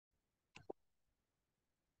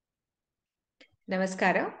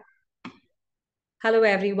Namaskara. Hello,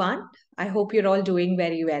 everyone. I hope you're all doing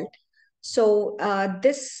very well. So,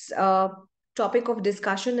 this topic of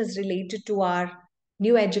discussion is related to our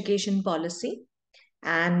new education policy.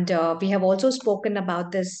 And we have also spoken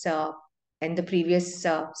about this in the previous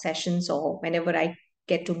sessions or whenever I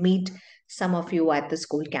get to meet some of you at the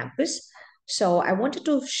school campus. So, I wanted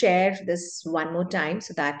to share this one more time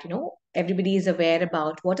so that, everybody is aware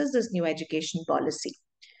about what is this new education policy.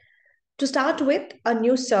 To start with, a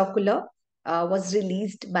new circular was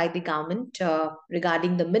released by the government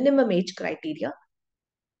regarding the minimum age criteria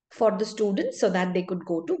for the students so that they could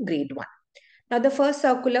go to grade 1. Now, the first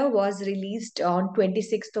circular was released on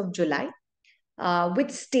 26th of July,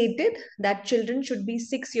 which stated that children should be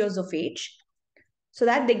 6 years of age so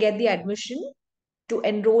that they get the admission to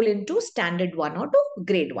enroll into standard 1 or to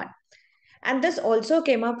grade 1. And this also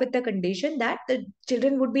came up with the condition that the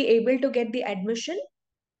children would be able to get the admission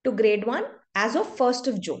to grade 1 as of 1st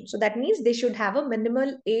of June. So that means they should have a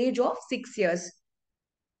minimal age of 6 years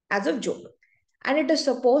as of June. And it is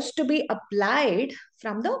supposed to be applied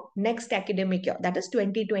from the next academic year, that is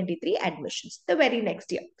 2023 admissions, the very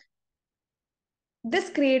next year. This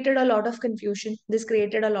created a lot of confusion. This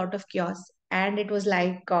created a lot of chaos. And it was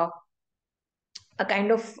like a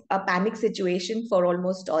kind of a panic situation for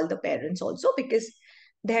almost all the parents also, because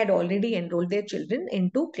they had already enrolled their children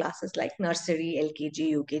into classes like nursery,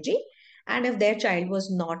 LKG, UKG. And if their child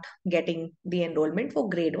was not getting the enrollment for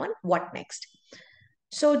grade 1, what next?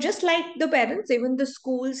 So just like the parents, even the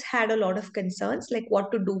schools had a lot of concerns like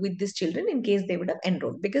what to do with these children in case they would have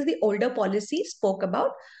enrolled, because the older policy spoke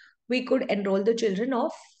about we could enroll the children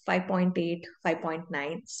of 5.8,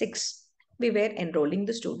 5.9, 6. We were enrolling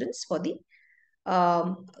the students for the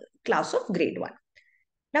class of grade 1.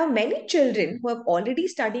 Now, many children who have already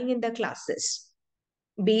studying in the classes,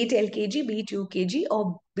 be it LKG, be it UKG,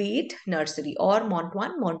 or be it nursery, or Mont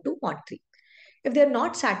 1, Mont 2, Mont 3, if they're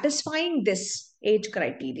not satisfying this age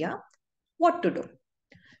criteria, what to do?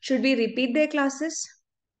 Should we repeat their classes?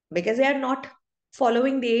 Because they are not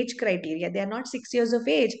following the age criteria. They are not 6 years of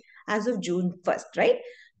age as of June 1st, right?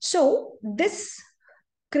 So, this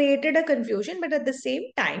created a confusion, but at the same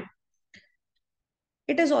time,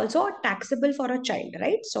 it is also taxable for a child,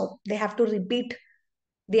 right? So they have to repeat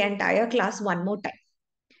the entire class one more time.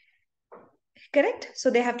 Correct? So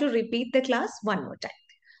they have to repeat the class one more time.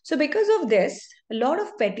 So because of this, a lot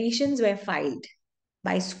of petitions were filed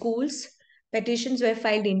by schools, petitions were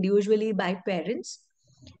filed individually by parents.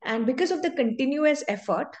 And because of the continuous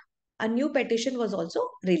effort, a new petition was also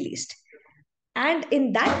released. And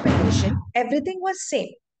in that petition, everything was same,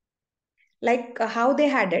 like how they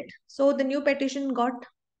had it. So the new petition got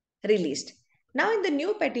released. Now, in the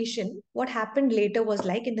new petition, what happened later was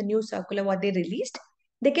like in the new circular, what they released,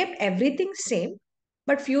 they kept everything same,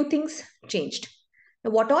 but few things changed.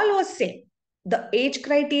 Now, what all was same? The age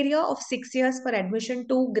criteria of 6 years for admission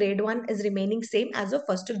to grade 1 is remaining same as of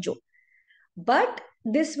 1st of June. But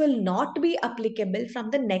this will not be applicable from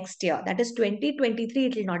the next year. That is 2023,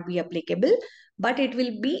 it will not be applicable, but it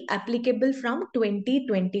will be applicable from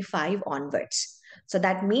 2025 onwards. So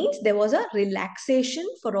that means there was a relaxation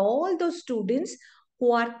for all those students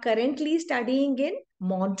who are currently studying in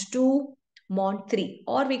Mont 2, Mont 3,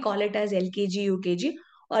 or we call it as LKG, UKG,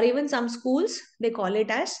 or even some schools, they call it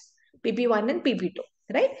as PP1 and PP2,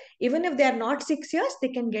 right? Even if they are not 6 years, they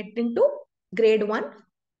can get into grade 1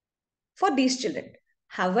 for these children.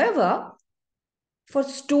 However, for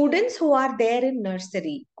students who are there in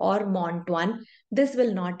nursery or Mont 1, this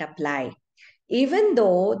will not apply. Even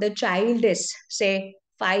though the child is, say,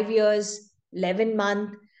 5 years, 11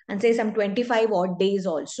 months, and say some 25 odd days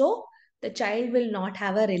also, the child will not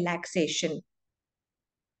have a relaxation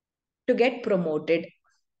to get promoted,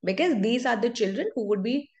 because these are the children who would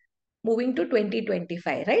be moving to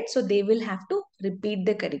 2025, right? So they will have to repeat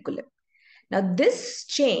the curriculum. Now, this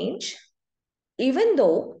change, even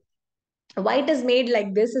though why it is made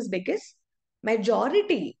like this is because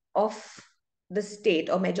majority of the state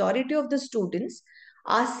or majority of the students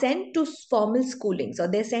are sent to formal schooling, so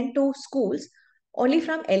they're sent to schools only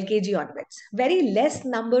from LKG onwards. Very less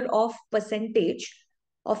number of percentage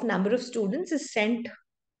of number of students is sent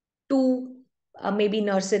to maybe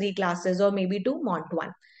nursery classes or maybe to Mont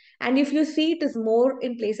 1. And if you see, it is more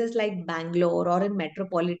in places like Bangalore or in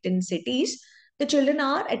metropolitan cities, the children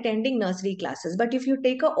are attending nursery classes. But if you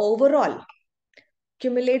take a overall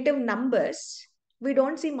cumulative numbers, we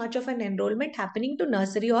don't see much of an enrollment happening to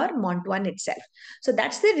nursery or Mont 1 itself. So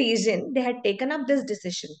that's the reason they had taken up this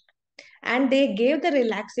decision. And they gave the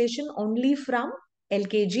relaxation only from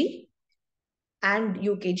LKG and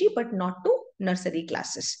UKG, but not to nursery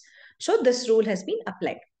classes. So this rule has been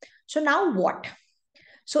applied. So now what?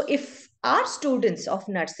 So if our students of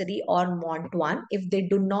nursery or Mont 1, if they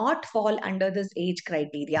do not fall under this age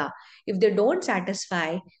criteria, if they don't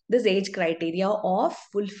satisfy this age criteria of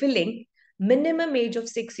fulfilling minimum age of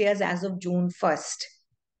 6 years as of June 1st,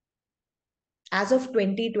 as of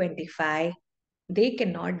 2025, they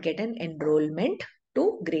cannot get an enrollment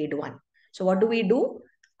to grade 1. So what do we do?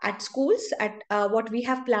 At schools, at what we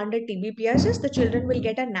have planned at TBPS is the children will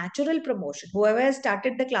get a natural promotion. Whoever has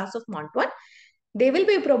started the class of Mont 1, they will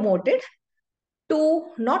be promoted to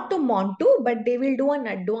not to Mont 2, but they will do an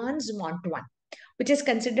advanced Mont 1, which is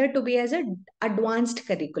considered to be as an advanced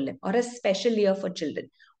curriculum or a special year for children.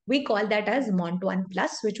 We call that as Mont 1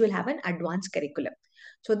 Plus, which will have an advanced curriculum.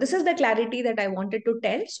 So this is the clarity that I wanted to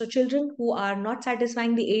tell. So children who are not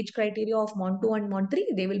satisfying the age criteria of Mont 2 and Mont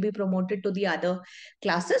 3, they will be promoted to the other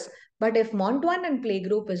classes. But if Mont 1 and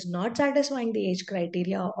playgroup is not satisfying the age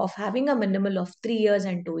criteria of having a minimal of 3 years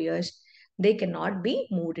and 2 years, they cannot be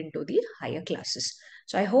moved into the higher classes.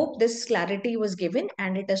 So I hope this clarity was given,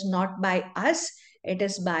 and it is not by us, it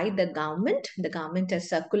is by the government. The government has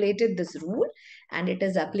circulated this rule and it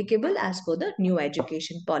is applicable as per the new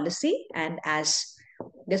education policy. And as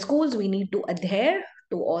the schools, we need to adhere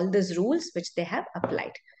to all these rules which they have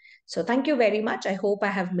applied. So thank you very much. I hope I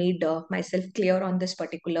have made myself clear on this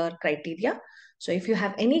particular criteria. So if you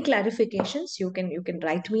have any clarifications, you can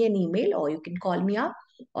write me an email, or you can call me up,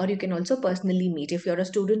 or you can also personally meet. If you're a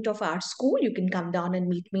student of our school, you can come down and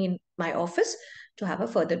meet me in my office to have a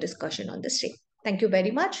further discussion on this same. Thank you very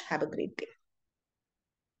much. Have a great day.